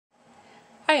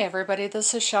Hi everybody,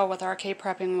 this is Shell with RK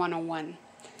Prepping 101.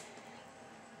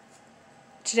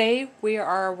 Today we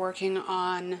are working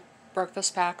on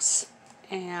breakfast packs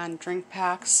and drink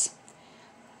packs.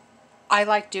 I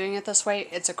like doing it this way.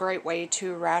 It's a great way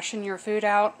to ration your food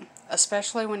out,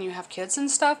 especially when you have kids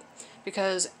and stuff,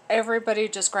 because everybody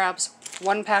just grabs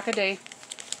one pack a day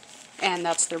and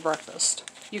that's their breakfast.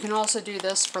 You can also do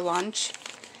this for lunch.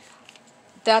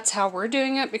 That's how we're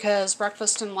doing it, because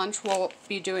breakfast and lunch will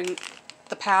be doing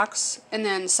the packs, and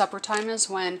then supper time is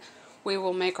when we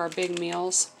will make our big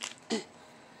meals.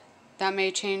 That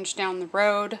may change down the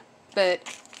road, but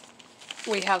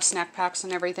we have snack packs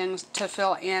and everything to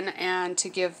fill in and to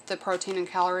give the protein and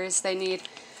calories they need.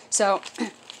 So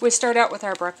we start out with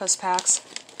our breakfast packs,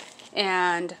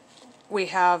 and we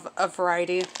have a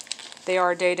variety. They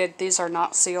are dated. These are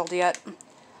not sealed yet.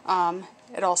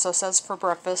 It also says for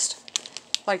breakfast.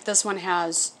 Like this one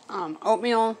has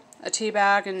oatmeal, a tea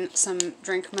bag, and some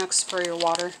drink mix for your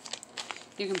water.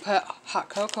 You can put hot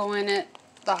cocoa in it,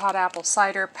 the hot apple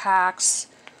cider packs,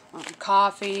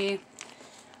 coffee.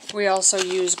 We also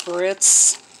use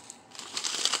grits,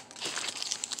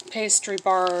 pastry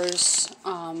bars,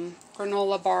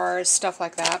 granola bars, stuff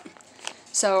like that.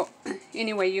 So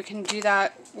anyway, you can do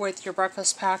that with your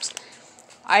breakfast packs.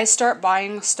 I start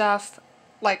buying stuff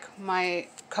like my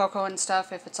cocoa and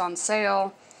stuff if it's on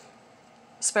sale,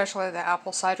 especially the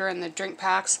apple cider and the drink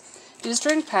packs. These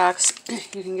drink packs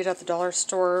you can get at the dollar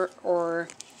store or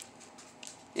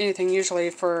anything. Usually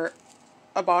for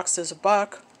a box is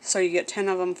 $1, so you get 10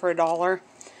 of them for $1.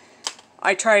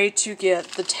 I try to get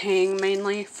the Tang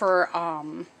mainly for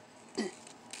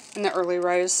in the early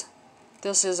rise.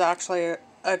 This is actually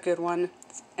a good one,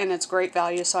 and it's great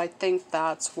value, so I think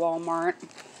that's Walmart.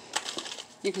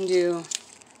 You can do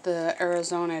the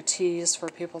Arizona teas for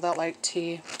people that like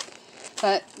tea.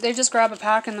 But they just grab a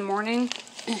pack in the morning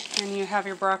and you have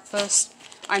your breakfast.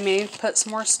 I may put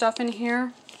some more stuff in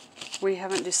here. We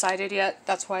haven't decided yet.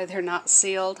 That's why they're not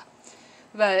sealed.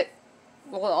 But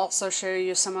we'll also show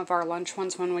you some of our lunch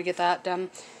ones when we get that done.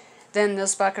 Then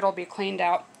this bucket will be cleaned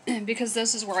out because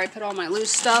this is where I put all my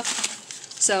loose stuff.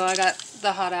 So I got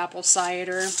the hot apple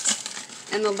cider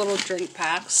and the little drink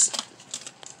packs.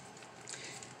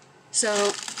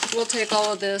 So we'll take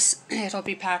all of this. It'll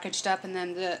be packaged up, and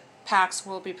then the packs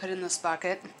will be put in this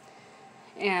bucket.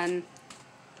 And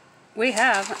we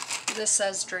have, this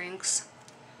says drinks,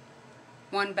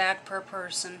 1 bag per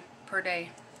person per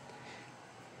day.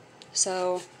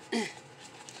 So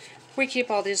we keep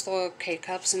all these little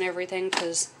K-cups and everything,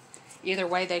 because either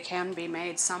way they can be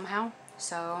made somehow.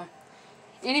 So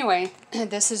anyway,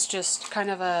 this is just kind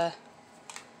of a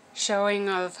showing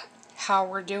of how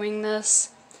we're doing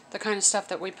this, the kind of stuff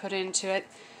that we put into it.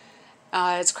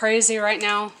 It's crazy right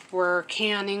now. We're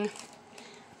canning.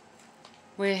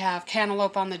 We have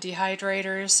cantaloupe on the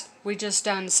dehydrators. We just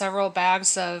done several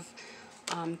bags of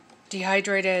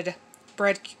dehydrated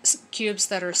bread cubes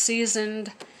that are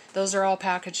seasoned. Those are all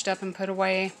packaged up and put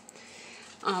away.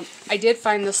 I did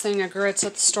find this thing of grits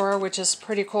at the store, which is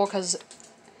pretty cool because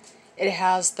it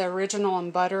has the original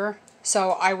and butter.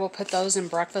 So I will put those in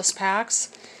breakfast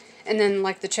packs. And then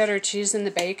like the cheddar cheese and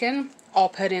the bacon, I'll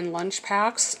put in lunch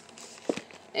packs.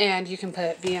 And you can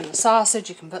put Vienna sausage,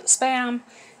 you can put Spam,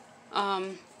 a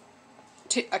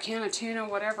can of tuna,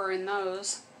 whatever in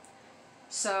those.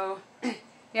 So,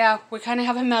 yeah, we kind of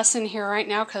have a mess in here right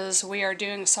now because we are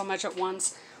doing so much at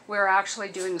once. We're actually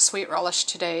doing sweet relish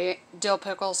today, dill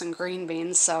pickles and green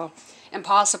beans, so, and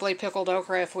possibly pickled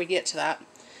okra if we get to that.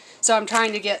 So I'm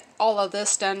trying to get all of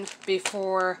this done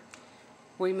before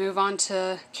we move on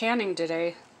to canning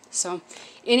today. So,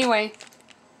 anyway,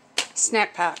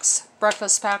 snack packs,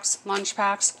 breakfast packs, lunch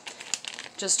packs,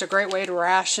 just a great way to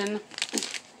ration.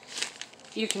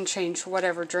 You can change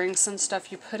whatever drinks and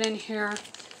stuff you put in here.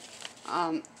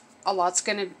 A lot's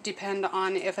going to depend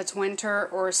on if it's winter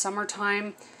or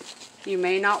summertime. You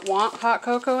may not want hot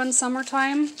cocoa in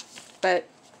summertime, but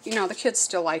you know, the kids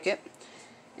still like it.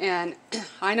 And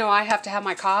I know I have to have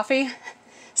my coffee,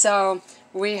 so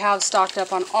we have stocked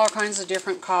up on all kinds of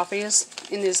different coffees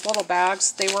in these little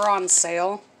bags. They were on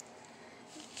sale.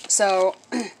 So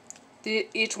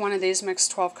each one of these makes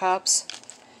 12 cups,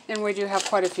 and we do have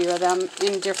quite a few of them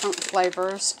in different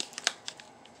flavors.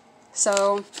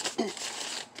 So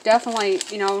definitely,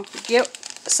 you know, get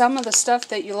some of the stuff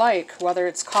that you like, whether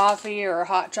it's coffee or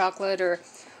hot chocolate or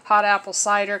hot apple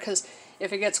cider, because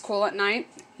if it gets cool at night,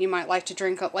 you might like to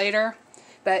drink it later.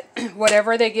 But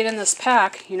whatever they get in this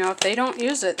pack, you know, if they don't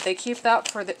use it, they keep that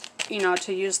for the, you know,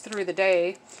 to use through the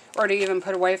day, or to even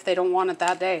put away if they don't want it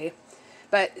that day.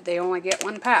 But they only get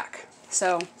 1 pack.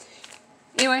 So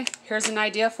anyway, here's an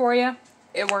idea for you.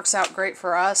 it works out great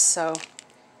for us. So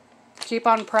keep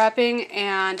on prepping,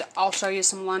 and I'll show you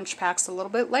some lunch packs a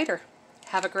little bit later.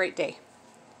 Have a great day.